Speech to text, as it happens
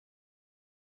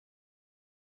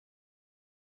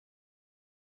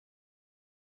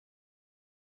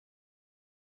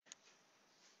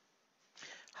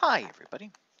Hi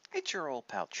everybody, it's your old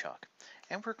pal Chuck,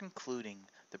 and we're concluding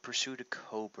the Pursuit of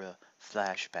Cobra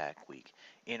flashback week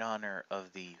in honor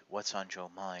of the What's on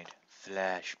Joe Mind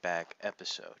flashback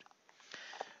episode.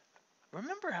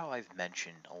 Remember how I've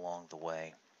mentioned along the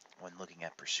way when looking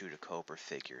at Pursuit of Cobra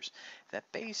figures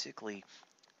that basically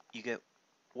you get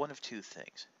one of two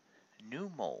things: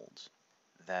 new molds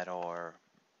that are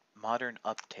modern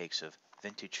uptakes of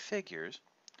vintage figures,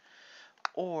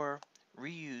 or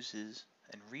reuses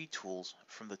and retools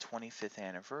from the 25th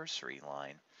anniversary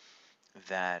line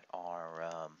that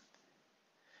are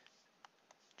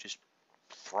just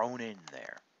thrown in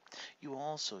there. You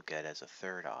also get, as a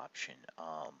third option,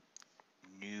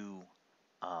 new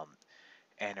um,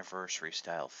 anniversary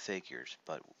style figures,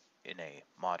 but in a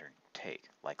modern take,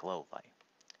 like Lowlight.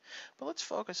 But let's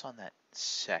focus on that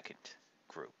second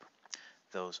group,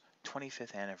 those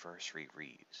 25th anniversary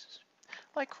reuses,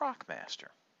 like Crocmaster.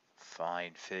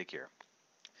 Fine figure.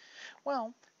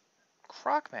 Well,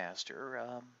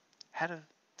 Crocmaster had a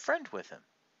friend with him,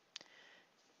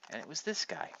 and it was this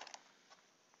guy,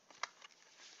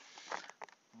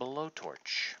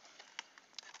 Blowtorch.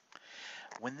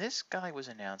 When this guy was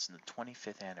announced in the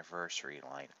 25th anniversary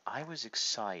line, I was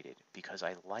excited because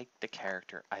I liked the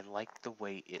character, I liked the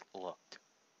way it looked.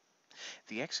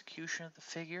 The execution of the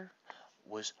figure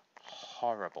was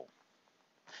horrible.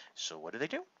 So what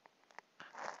do?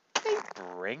 They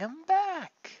bring him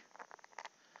back.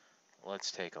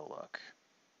 Let's take a look.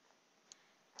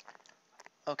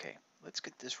 Okay, let's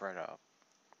get this right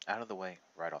out of the way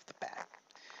right off the bat.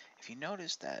 If you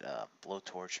notice that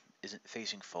Blowtorch isn't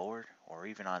facing forward or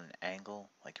even on an angle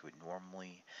like you would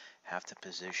normally have to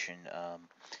position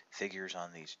figures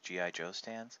on these G.I. Joe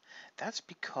stands, that's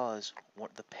because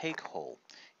the peg hole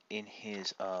in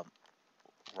his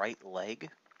right leg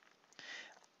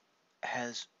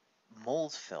has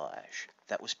mold flash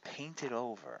that was painted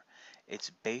over. It's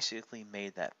basically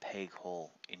made that peg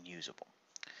hole unusable.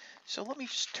 So let me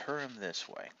just turn him this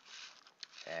way,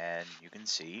 and you can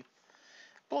see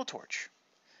Blowtorch.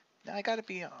 Now I gotta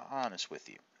be honest with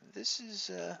you. This is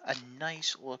a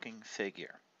nice looking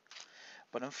figure,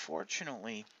 but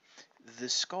unfortunately the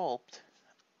sculpt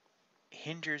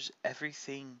hinders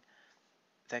everything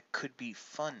that could be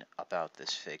fun about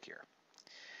this figure.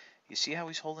 You see how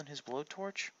he's holding his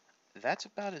blowtorch? That's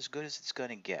about as good as it's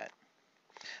gonna get.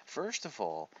 First of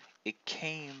all, it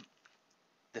came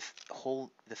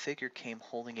the figure came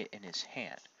holding it in his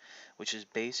hand, which is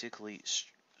basically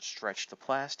stretched the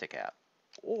plastic out,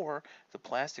 or the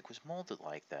plastic was molded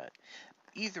like that.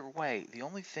 Either way, the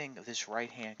only thing this right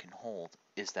hand can hold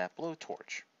is that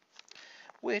blowtorch,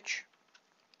 which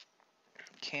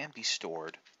can be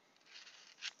stored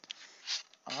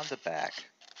on the back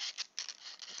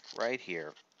right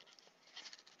here.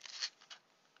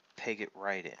 Peg it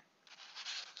right in.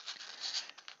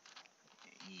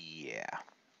 Yeah,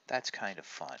 that's kind of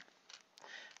fun.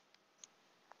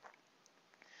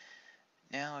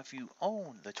 Now, if you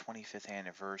own the 25th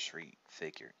anniversary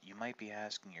figure, you might be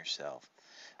asking yourself,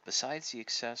 besides the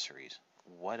accessories,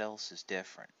 what else is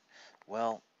different?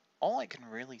 Well, all I can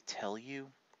really tell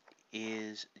you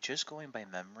is, just going by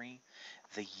memory,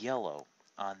 the yellow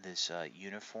on this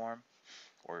uniform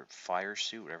or fire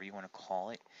suit, whatever you want to call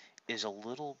it, is a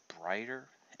little brighter,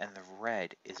 and the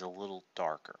red is a little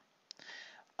darker.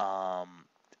 Um,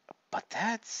 but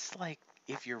that's like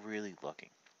if you're really looking.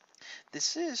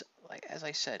 This is, like as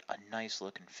I said, a nice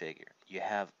looking figure. You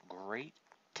have great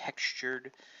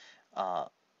textured uh,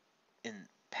 in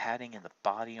padding in the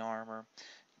body armor,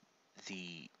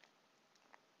 the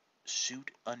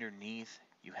suit underneath.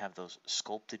 You have those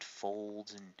sculpted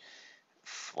folds and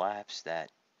flaps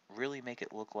that really make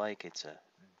it look like it's a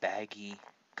baggy,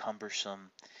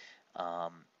 cumbersome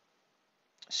um,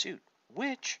 suit.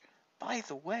 Which, by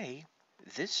the way,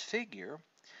 this figure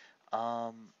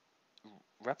um,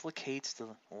 replicates the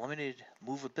limited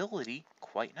movability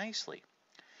quite nicely.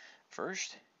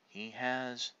 First, he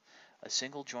has a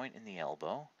single joint in the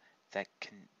elbow that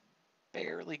can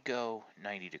barely go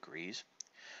 90 degrees,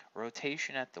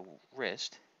 rotation at the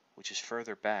wrist, which is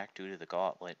further back due to the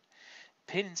gauntlet,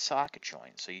 pin and socket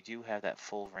joint, so you do have that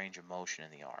full range of motion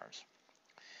in the arms.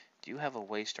 Do have a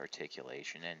waist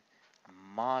articulation and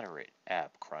moderate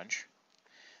ab crunch.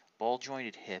 Ball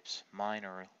jointed hips, mine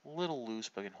are a little loose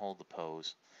but can hold the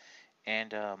pose, and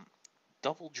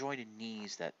double jointed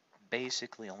knees that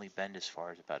basically only bend as far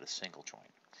as about a single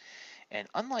joint. And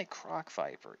unlike Croc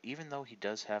Viper, even though he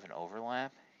does have an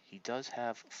overlap, he does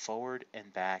have forward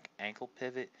and back ankle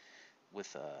pivot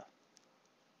with a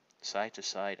side to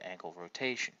side ankle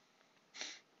rotation.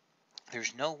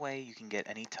 There's no way you can get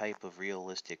any type of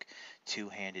realistic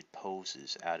two-handed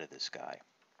poses out of this guy.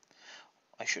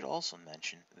 I should also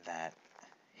mention that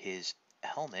his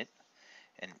helmet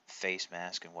and face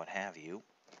mask and what have you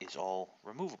is all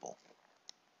removable.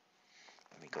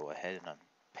 Let me go ahead and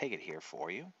unpeg it here for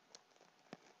you.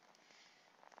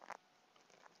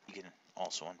 You can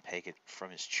also unpeg it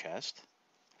from his chest.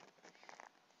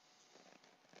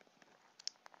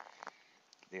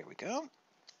 There we go.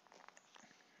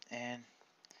 And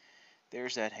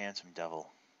there's that handsome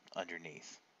devil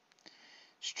underneath.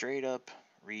 Straight up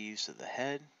reuse of the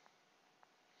head.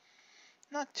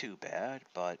 Not too bad,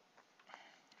 but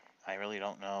I really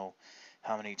don't know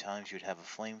how many times you'd have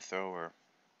a flamethrower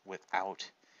without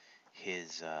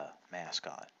his mask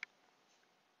on.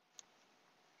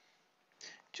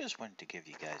 Just wanted to give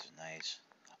you guys a nice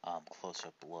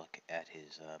close-up look at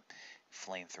his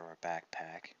flamethrower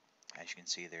backpack. As you can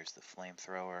see, there's the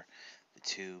flamethrower, the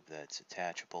tube that's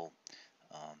attachable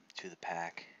to the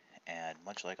pack, and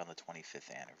much like on the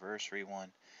 25th anniversary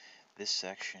one, this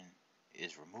section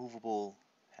is removable,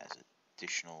 has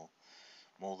additional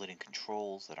molded in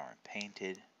controls that aren't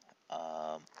painted.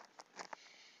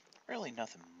 Really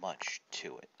nothing much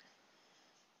to it.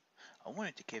 I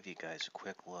wanted to give you guys a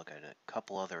quick look at a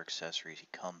couple other accessories he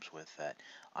comes with that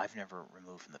I've never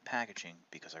removed from the packaging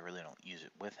because I really don't use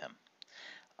it with him.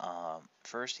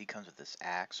 First, he comes with this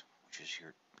axe, which is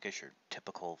your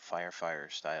typical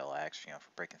firefighter style axe, for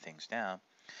breaking things down.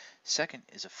 Second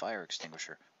is a fire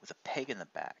extinguisher with a peg in the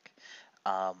back.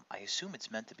 I assume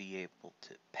it's meant to be able to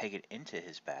peg it into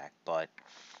his back, but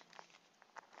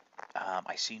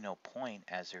I see no point,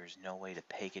 as there's no way to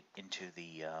peg it into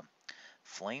the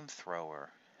flamethrower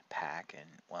pack, and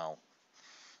well,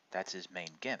 that's his main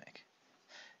gimmick.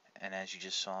 And as you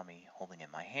just saw me holding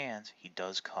in my hands, he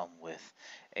does come with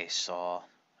a saw.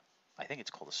 I think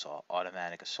it's called a saw,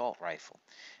 automatic assault rifle.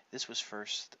 This was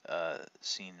first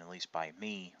seen, at least by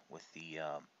me, with the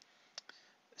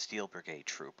Steel Brigade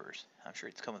troopers. I'm sure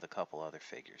it's come with a couple other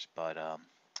figures, but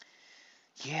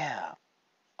yeah,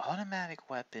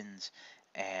 automatic weapons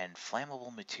and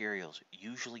flammable materials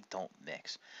usually don't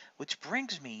mix, which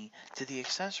brings me to the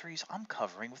accessories I'm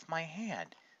covering with my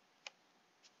hand.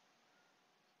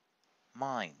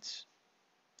 Mines.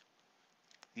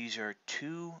 These are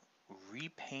two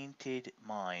repainted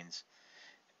mines.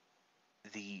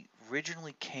 The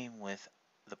originally came with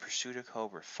the Pursuit of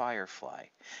Cobra Firefly,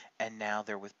 and now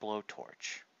they're with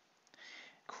Blowtorch.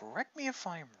 Correct me if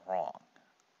I'm wrong,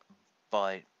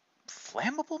 but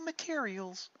flammable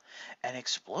materials and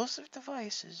explosive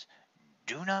devices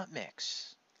do not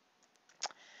mix.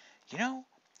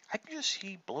 I can just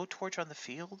see Blowtorch on the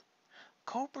field.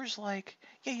 Cobra's like,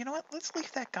 yeah, you know what? Let's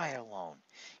leave that guy alone.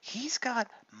 He's got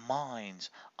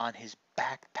mines on his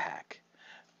backpack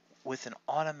with an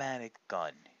automatic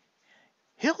gun.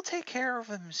 He'll take care of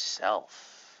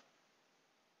himself.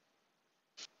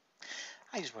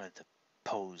 I just wanted to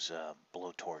pose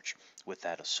Blowtorch with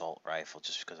that assault rifle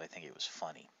just because I think it was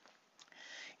funny.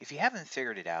 If you haven't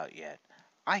figured it out yet,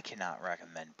 I cannot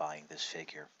recommend buying this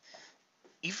figure.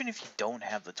 Even if you don't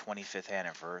have the 25th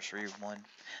anniversary one,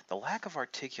 the lack of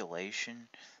articulation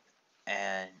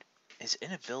and his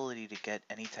inability to get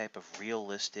any type of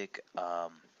realistic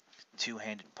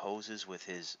two-handed poses with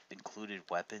his included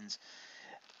weapons,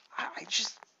 I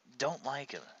just don't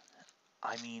like him.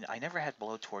 I mean, I never had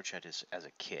Blowtorch as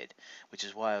a kid, which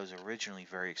is why I was originally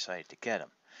very excited to get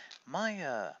him.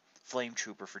 My flame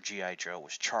trooper for G.I. Joe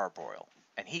was Charbroil,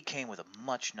 and he came with a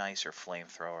much nicer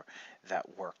flamethrower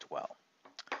that worked well.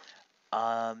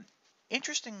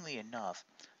 Interestingly enough,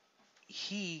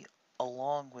 he,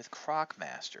 along with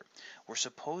Crocmaster, were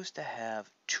supposed to have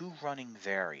two running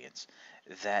variants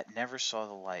that never saw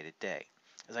the light of day.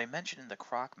 As I mentioned in the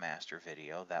Crocmaster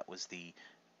video, that was the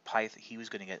he was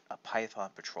going to get a Python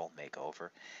Patrol makeover,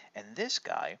 and this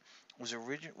guy was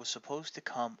supposed to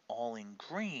come all in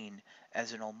green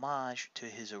as an homage to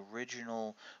his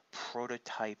original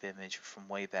prototype image from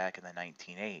way back in the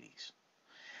 1980s.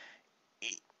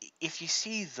 If you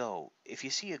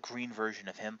see a green version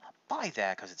of him, buy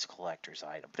that because it's a collector's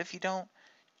item. But if you don't,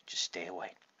 just stay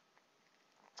away.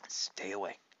 Stay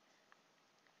away.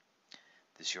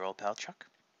 This is your old pal Chuck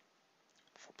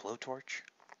for Blowtorch.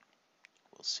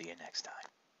 We'll see you next time.